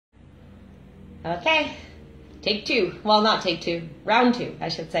Okay, take two. Well, not take two. Round two, I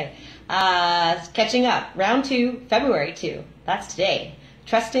should say. Catching up. Round two, February 2. That's today.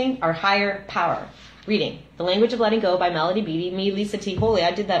 Trusting our higher power. Reading The Language of Letting Go by Melody Beattie. Me, Lisa T. Holy,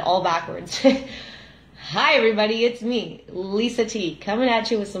 I did that all backwards. Hi, everybody. It's me, Lisa T. Coming at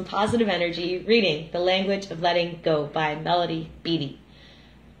you with some positive energy. Reading The Language of Letting Go by Melody Beattie.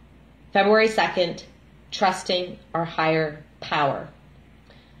 February 2nd. Trusting our higher power.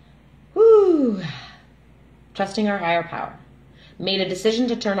 Woo! Trusting our higher power. Made a decision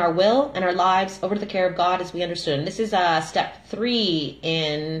to turn our will and our lives over to the care of God as we understood. And this is step 3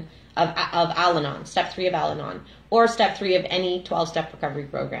 of Al-Anon, step 3 of Al-Anon, or step 3 of any 12-step recovery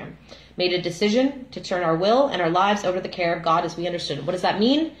program. Made a decision to turn our will and our lives over to the care of God as we understood. What does that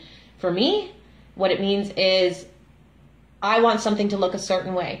mean? For me, what it means is I want something to look a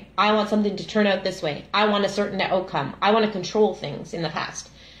certain way. I want something to turn out this way. I want a certain outcome. I want to control things in the past.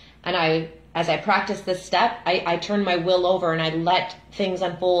 And as I practice this step, I turn my will over and I let things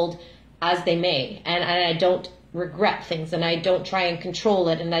unfold as they may. And I don't regret things, and I don't try and control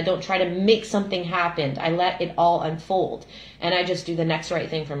it, and I don't try to make something happen. I let it all unfold. And I just do the next right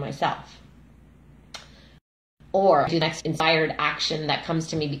thing for myself. Or do the next inspired action that comes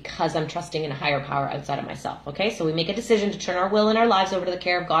to me because I'm trusting in a higher power outside of myself. Okay, so we make a decision to turn our will and our lives over to the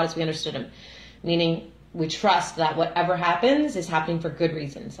care of God as we understood Him. Meaning we trust that whatever happens is happening for good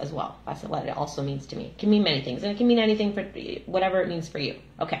reasons as well. That's what it also means to me. It can mean many things, and it can mean anything for whatever it means for you.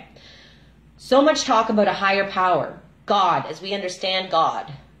 Okay. So much talk about a higher power, God, as we understand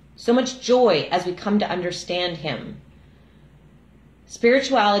God. So much joy as we come to understand Him.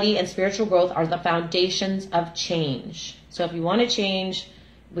 Spirituality and spiritual growth are the foundations of change. So if you want to change,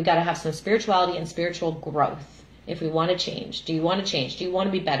 we got to have some spirituality and spiritual growth. If we want to change, do you want to change? Do you want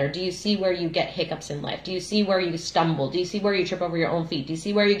to be better? Do you see where you get hiccups in life? Do you see where you stumble? Do you see where you trip over your own feet? Do you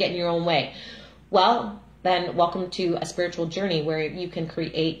see where you get in your own way? Well, then welcome to a spiritual journey where you can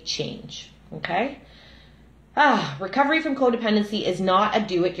create change. Okay? Recovery from codependency is not a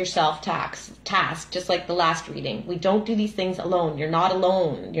do-it-yourself task, just like the last reading. We don't do these things alone. You're not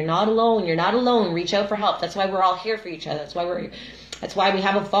alone. You're not alone. You're not alone. Reach out for help. That's why we're all here for each other. That's why we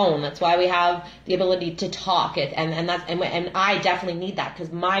have a phone. That's why we have the ability to talk. And I definitely need that,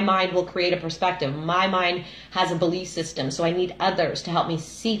 because my mind will create a perspective. My mind has a belief system, so I need others to help me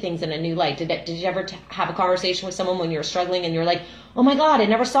see things in a new light. Did you ever have a conversation with someone when you're struggling and you're like, oh my God, I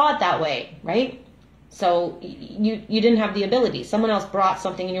never saw it that way, right? So you didn't have the ability. Someone else brought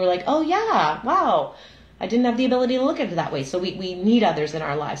something and you were like, oh yeah, wow, I didn't have the ability to look at it that way. So we need others in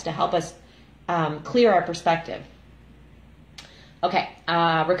our lives to help us clear our perspective. Okay,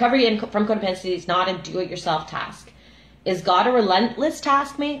 recovery from codependency is not a do-it-yourself task. Is God a relentless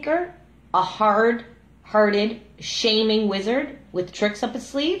task maker? A hard-hearted, shaming wizard with tricks up his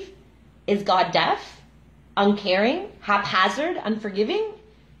sleeve? Is God deaf, uncaring, haphazard, unforgiving?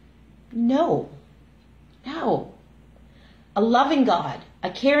 No. No. A loving God,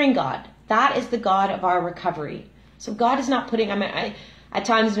 a caring God, that is the God of our recovery. So God is not putting, I at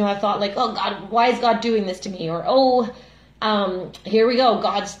times, I've thought like, oh God, why is God doing this to me? Or, here we go,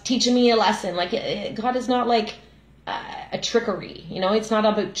 God's teaching me a lesson. Like, God is not like a trickery, it's not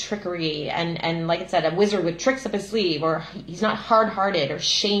about trickery and like I said, a wizard with tricks up his sleeve, or he's not hard-hearted or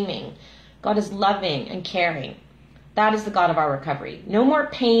shaming. God is loving and caring. That is the God of our recovery. No more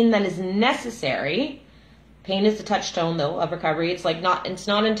pain than is necessary. Pain is the touchstone, though, of recovery. It's not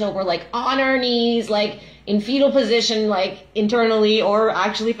until we're like on our knees, like in fetal position, like internally or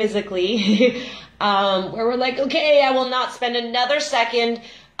actually physically, where we're like, okay, I will not spend another second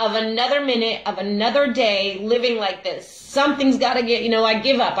of another minute of another day living like this. Something's got to get, I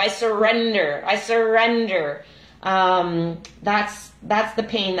give up. I surrender. That's the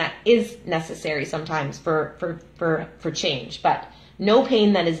pain that is necessary sometimes for change, but no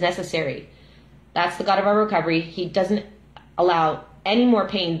pain that is necessary. That's the God of our recovery. He doesn't allow any more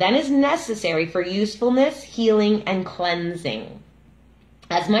pain than is necessary for usefulness, healing, and cleansing.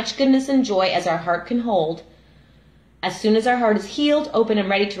 As much goodness and joy as our heart can hold, as soon as our heart is healed, open, and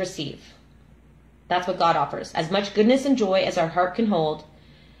ready to receive. That's what God offers. As much goodness and joy as our heart can hold,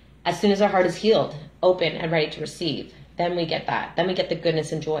 as soon as our heart is healed, open, and ready to receive. Then we get that. Then we get the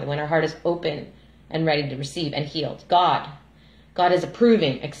goodness and joy when our heart is open and ready to receive and healed. God is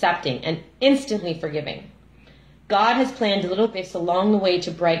approving, accepting, and instantly forgiving. God has planned little gifts along the way to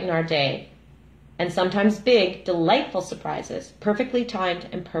brighten our day, and sometimes big, delightful surprises, perfectly timed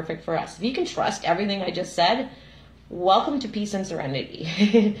and perfect for us. If you can trust everything I just said, welcome to peace and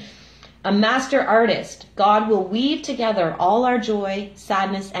serenity. A master artist, God will weave together all our joy,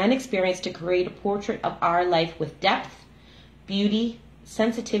 sadness, and experience to create a portrait of our life with depth, beauty,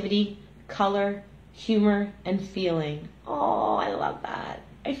 sensitivity, color, humor, and feeling. Oh, I love that.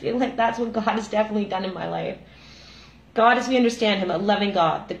 I feel like that's what God has definitely done in my life. God, as we understand him, a loving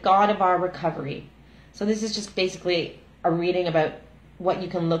God, the God of our recovery. So this is just basically a reading about what you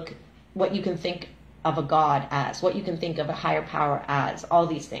can think of a God as, what you can think of a higher power as, all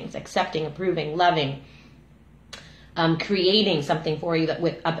these things, accepting, approving, loving, creating something for you,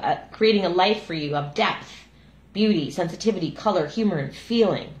 creating a life for you of depth, beauty, sensitivity, color, humor, and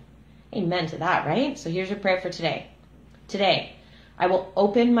feeling. Amen to that, right? So here's your prayer for today. Today, I will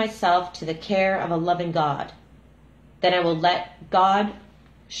open myself to the care of a loving God. Then I will let God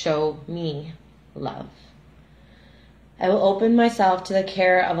show me love. I will open myself to the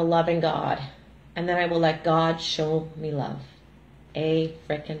care of a loving God. And then I will let God show me love.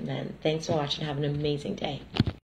 Frickin' men. Thanks for watching. Have an amazing day.